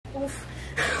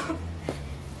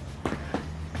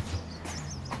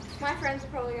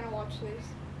probably gonna watch this.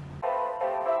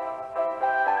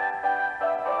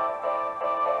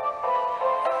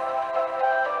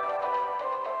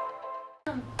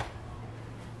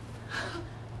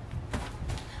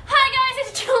 Hi guys,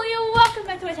 it's Julia. Welcome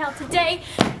back to my channel. Today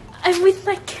I'm with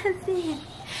my cousin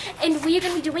and we are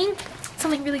gonna be doing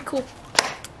something really cool.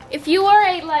 If you are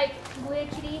a Glare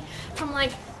Kitty from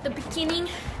the beginning,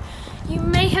 you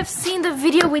may have seen the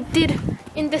video we did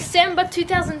in December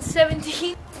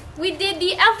 2017. We did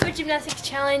the Alpha Gymnastics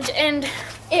challenge and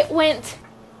it went.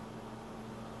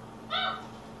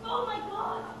 Oh my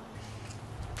god!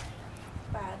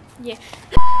 Bad. Yeah.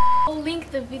 I'll link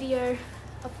the video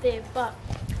up there, but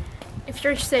if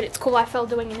you're interested, it's cool. I fell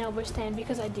doing an elbow stand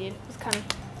because I did. It was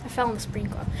I fell on the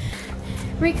sprinkler.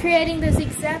 Recreating those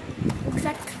exact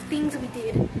things we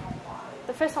did.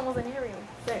 The first one was an aerial.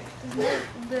 So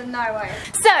No way.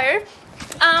 So,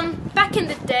 back in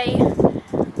the day,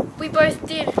 we both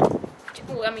did.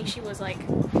 Well, I mean, she was great.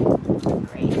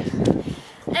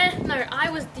 No, I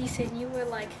was decent. You were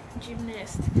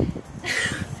gymnast.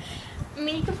 I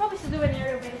mean, you could probably still do an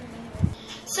aerial better than me.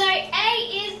 So A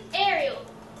is aerial.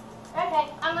 Okay,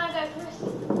 I'm gonna go first.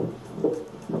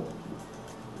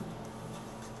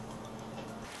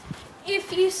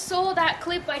 If you saw that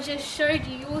clip I just showed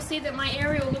you, you will see that my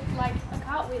aerial looked like a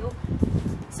cartwheel.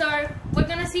 So we're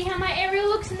gonna see how my aerial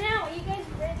looks now. Are you guys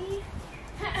ready?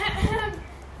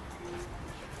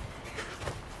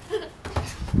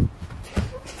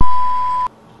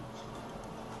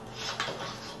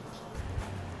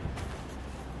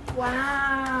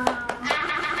 Wow.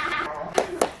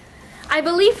 I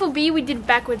believe for B we did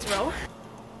backwards roll.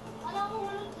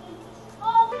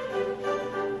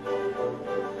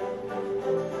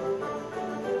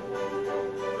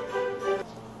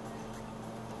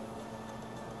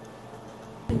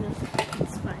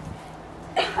 It's fine.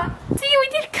 See, we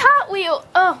did cartwheel.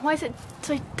 Oh, why is it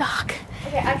so dark?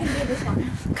 Okay, I can do this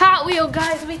one. Cartwheel,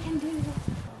 guys, we can do this.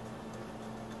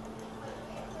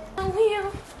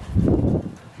 Cartwheel.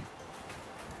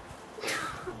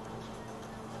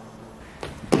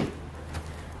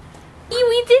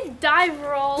 We did dive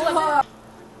roll. Oh my god.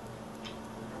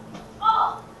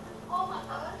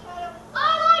 I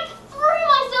threw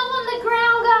myself on the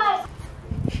ground, guys.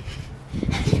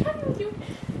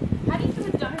 How do you do a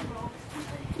dive roll?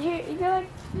 You go like.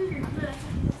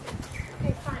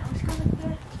 Okay, fine. I'll just go like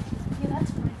that. Yeah,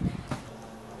 that's fine.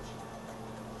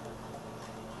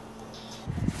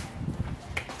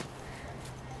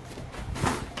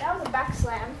 That was a back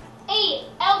slam. E,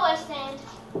 elbow stand.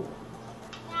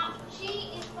 Now, she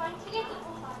is going to get the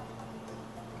ball.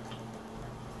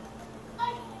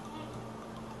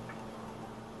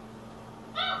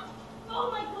 Oh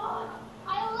my god! I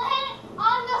landed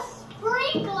on the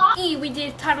sprinkler! E, we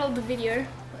did title of the video.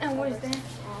 And what is that?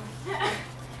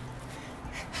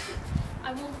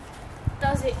 I will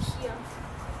does it here.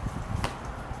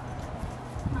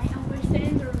 My elbow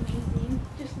stands are amazing.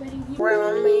 Just letting you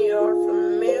Around me your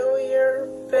familiar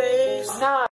face.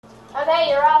 Okay,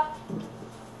 you're up.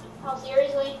 Oh,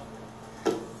 seriously?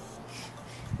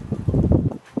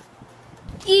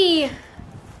 E.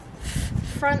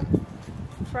 Front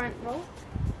roll?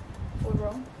 Forward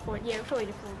roll? Forward, yeah, probably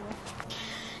the forward roll.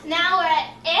 Now we're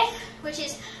at F, which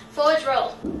is forward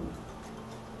roll.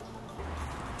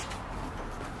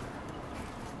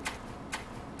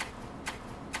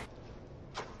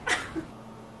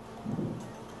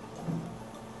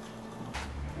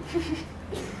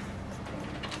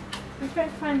 I'm trying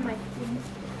to find my things.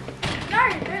 No,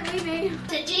 don't leave me.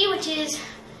 The G, which is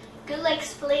good leg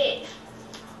split.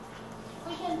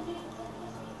 We can do this.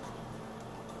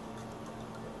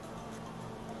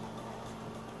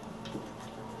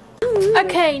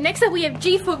 Okay, next up we have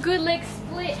G for good leg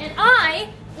split. And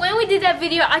when we did that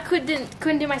video, I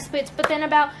couldn't do my splits. But then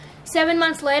about 7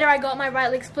 months later, I got my right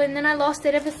leg split, and then I lost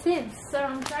it ever since. So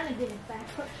I'm trying to get it back.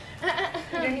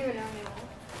 You don't even know anymore.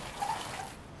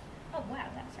 Oh wow,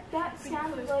 that's right. That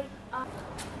sounds like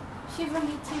Shiver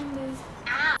me timbers.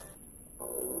 Ah.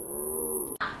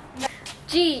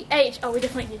 G, H. Oh, we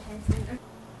definitely did handstand.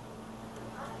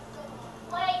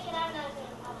 Wait, can I not do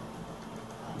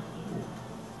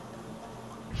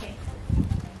it? Okay.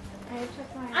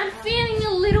 I'm feeling a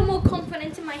little more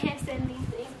confident in my handstand these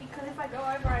days because if I go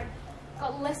over, I've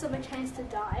got less of a chance to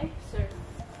die. So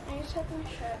I just have my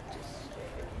shirt just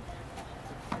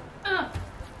yeah,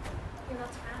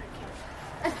 that's fine.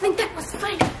 I think that was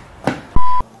fine.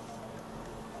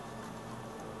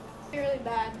 really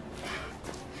bad.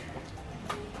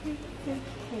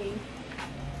 Okay.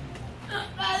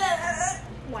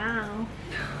 Wow.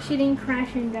 She didn't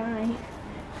crash and die.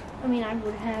 I mean, I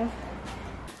would have.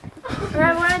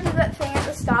 Remember when I did that thing at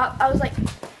the stop. I was like,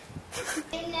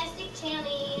 Gymnastic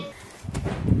challenge.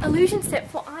 Illusion step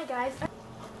for eye, guys.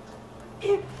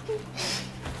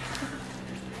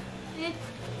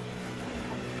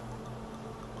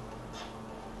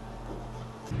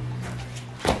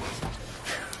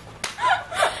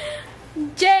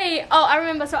 Jay, oh, I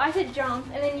remember. So I said jump,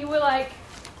 and then you were like,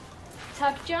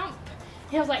 tuck jump.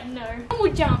 And I was like, no.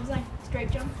 Normal jump, like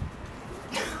straight jump.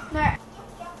 no.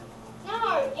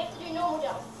 No, you have to do normal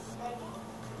jump.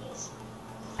 Yes.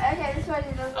 Okay, this one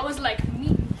is. I was like,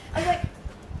 me. I was like,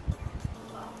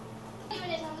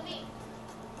 Doing it on the beat.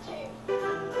 2.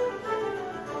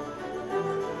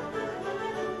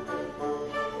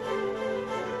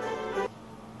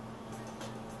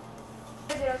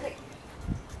 I was like,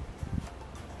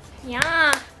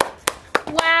 Yeah.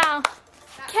 Wow.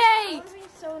 Okay. that would be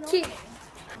so annoying. Keep.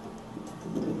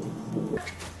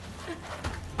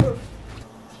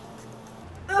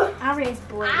 Our is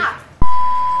bloody. Ah.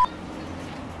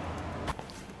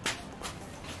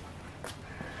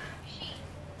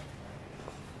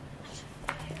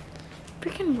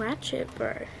 Freaking ratchet,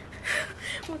 bro.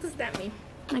 What does that mean?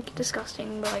 Like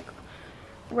disgusting, but like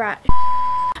rat.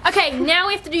 Okay, now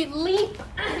we have to do leap.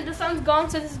 The sun's gone,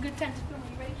 so this is a good time to film.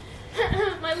 You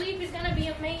ready? My leap is gonna be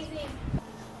amazing.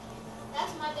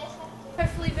 That's my best activity.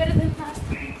 Hopefully better than last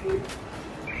time.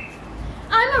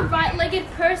 I'm a right-legged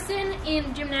person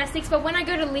in gymnastics, but when I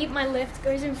go to leap, my left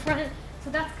goes in front, so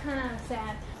that's kind of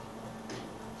sad.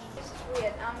 This is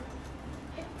weird.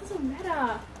 It doesn't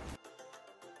matter.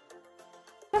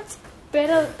 That's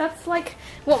better. That's like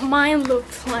what mine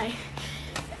looks like.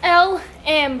 L,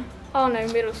 M. Oh no,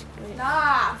 middle split.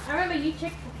 Nah. I remember you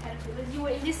checked for caterpillars. You were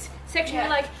in this section. Yeah. You're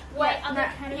like, wait, Yeah, other no,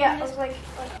 caterpillars. yeah, I was like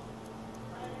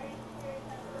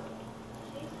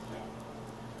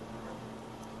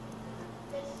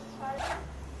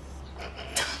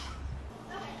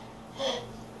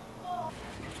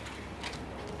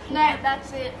no,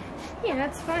 that's it. Yeah,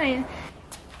 that's fine.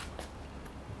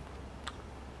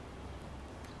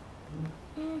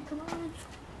 Come on.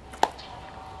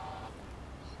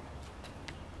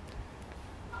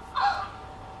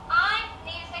 I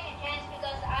need a second chance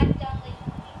because I've done leap.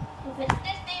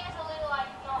 This name is a little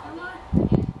like not.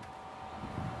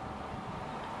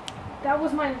 That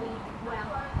was my lead.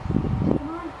 Wow. Come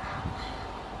on.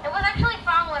 It was actually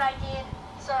fun what I did.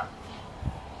 So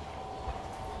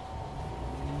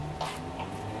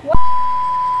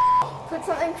Put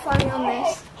something funny on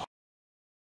this.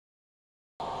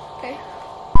 Okay.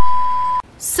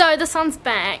 So the sun's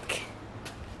back.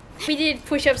 We did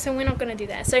push-ups, so we're not gonna do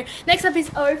that. So next up is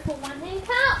O for one hand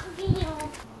cartwheel.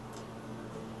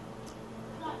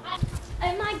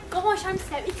 Oh my gosh, I'm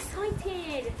so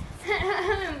excited.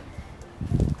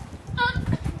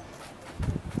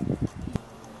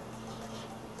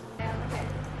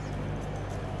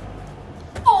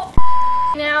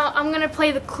 Now I'm gonna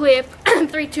play the clip.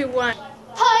 3, 2, 1.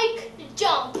 pike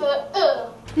jump.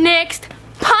 Next,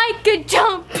 pike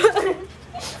jump.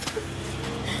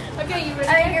 Okay, you ready?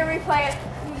 And you're gonna replay it.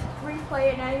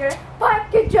 Replay it now. You're gonna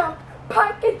pike jump,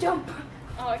 pike jump.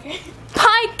 Oh, okay.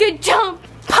 Pike jump,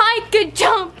 pike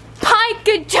jump,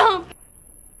 pike jump.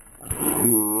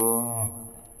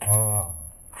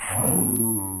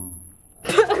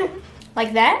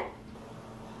 Like that?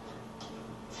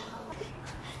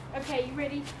 Okay, you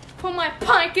ready for my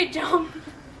pike jump?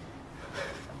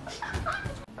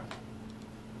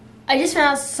 I just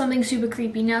found out something super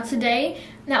creepy. Now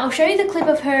I'll show you the clip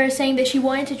of her saying that she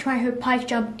wanted to try her pike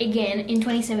jump again in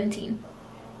 2017.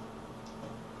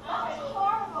 That's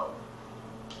horrible.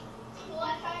 Well,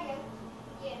 I try again.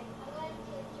 Yeah, I'm going to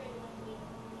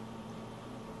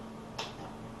try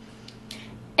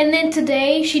And then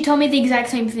today she told me the exact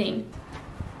same thing.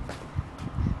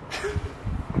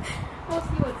 We'll see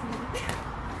what's in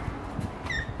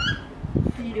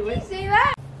it. Did you do it? See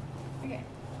that? Okay.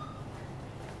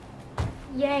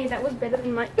 Yay, that was better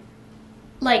than my...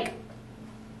 Like...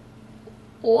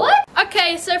 What?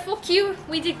 Okay, so for Q,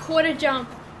 we did quarter jump.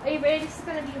 Are you ready? This is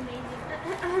gonna be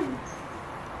amazing.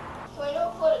 So I know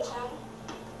quarter time.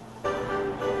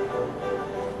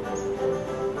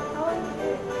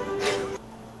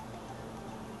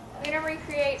 I'm gonna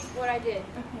recreate what I did.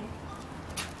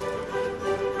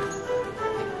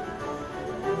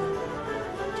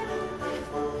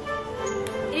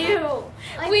 Ew.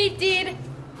 We did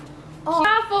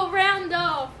half a round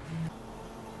off.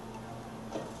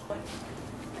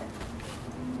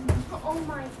 Oh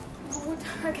my lord.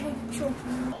 Okay, sure.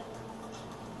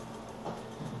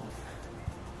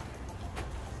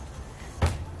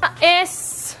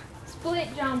 S.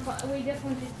 Split jump. We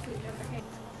definitely did split jump. Okay.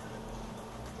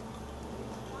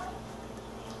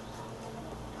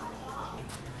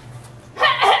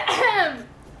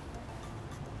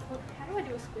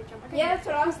 Okay. Yeah, that's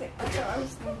what I was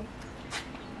thinking.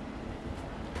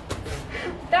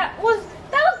 That was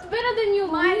better than your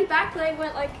My back leg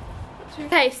went like.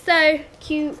 Okay, so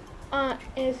Q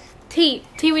is T.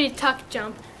 T we did tuck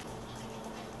jump.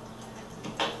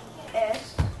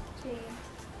 S T.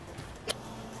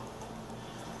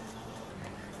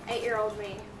 8-year-old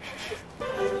me. Are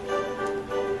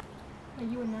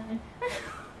you a 9?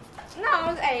 No,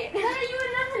 I was 8. No, you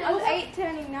were 9. I was 8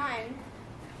 turning 9.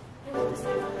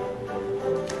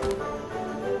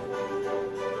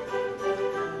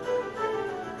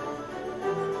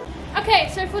 Okay,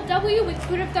 so for W we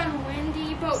could have done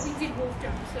Wendy, but we did wolf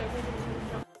jump, so we did wolf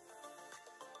jump.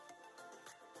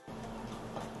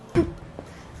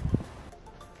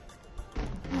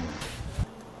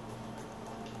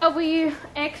 W,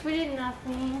 X, we did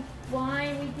nothing.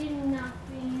 Y, we did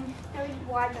nothing. No, we did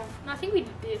wide jump. No, I think we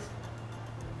did this.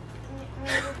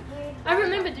 I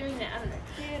remember doing that, I don't know.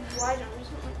 We did wide jump or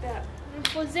something like that. And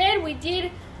for Z, we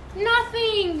did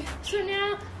nothing. So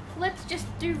now, let's just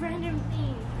do random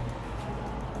things.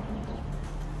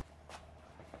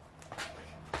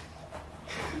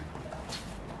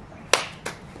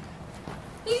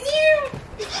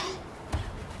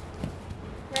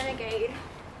 Renegade.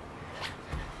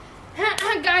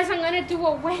 Guys, I'm gonna do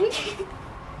a Wendy.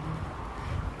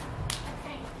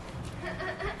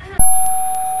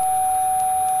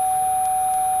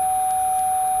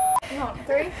 No,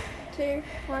 3, 2,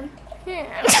 1.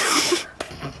 Yeah.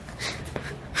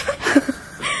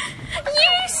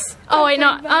 Yes. Oh wait,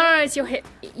 no. Oh no, it's your hip.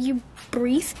 You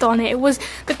breathed on it. It was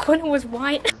the corner was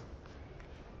white.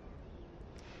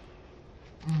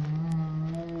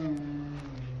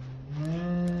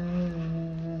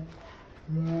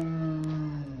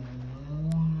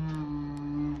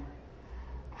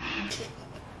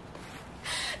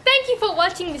 Thank you for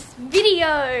watching this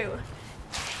video.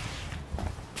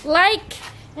 Like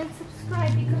and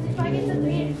subscribe, because if I get to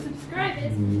 300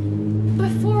 subscribers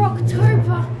before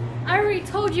October, I already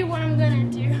told you what I'm gonna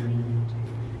do.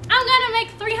 I'm gonna make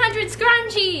 300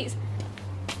 scrunchies.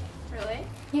 Really?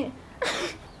 Yeah.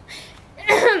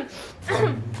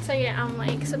 So yeah,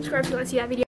 like subscribe if you want to see that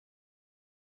video.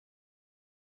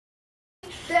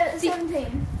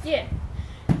 17. Yeah.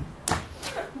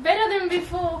 Better than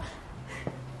before.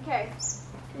 Okay.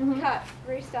 Cut.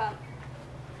 Restart.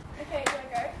 Okay, do I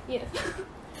go? Yes.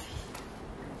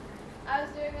 I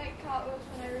was doing like cartwheels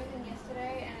and everything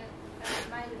yesterday, and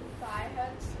my thigh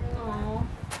hurts really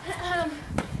bad.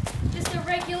 Just a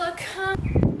regular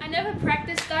I never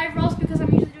practice dive rolls because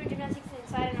I'm usually doing gymnastics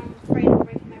inside and I'm afraid of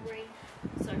breaking my brain.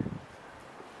 So.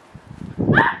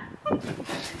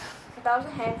 That was a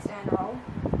handstand roll.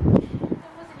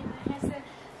 That wasn't even a handstand.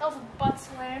 That was a butt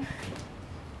slam.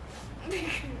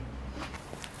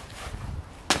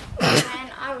 Man,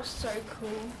 I was so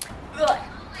cool.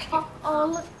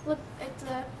 Oh, look, It's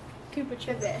a Cooper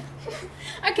chip. there.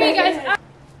 Okay, guys.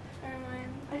 Oh man.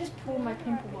 I just pulled my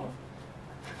pimple off.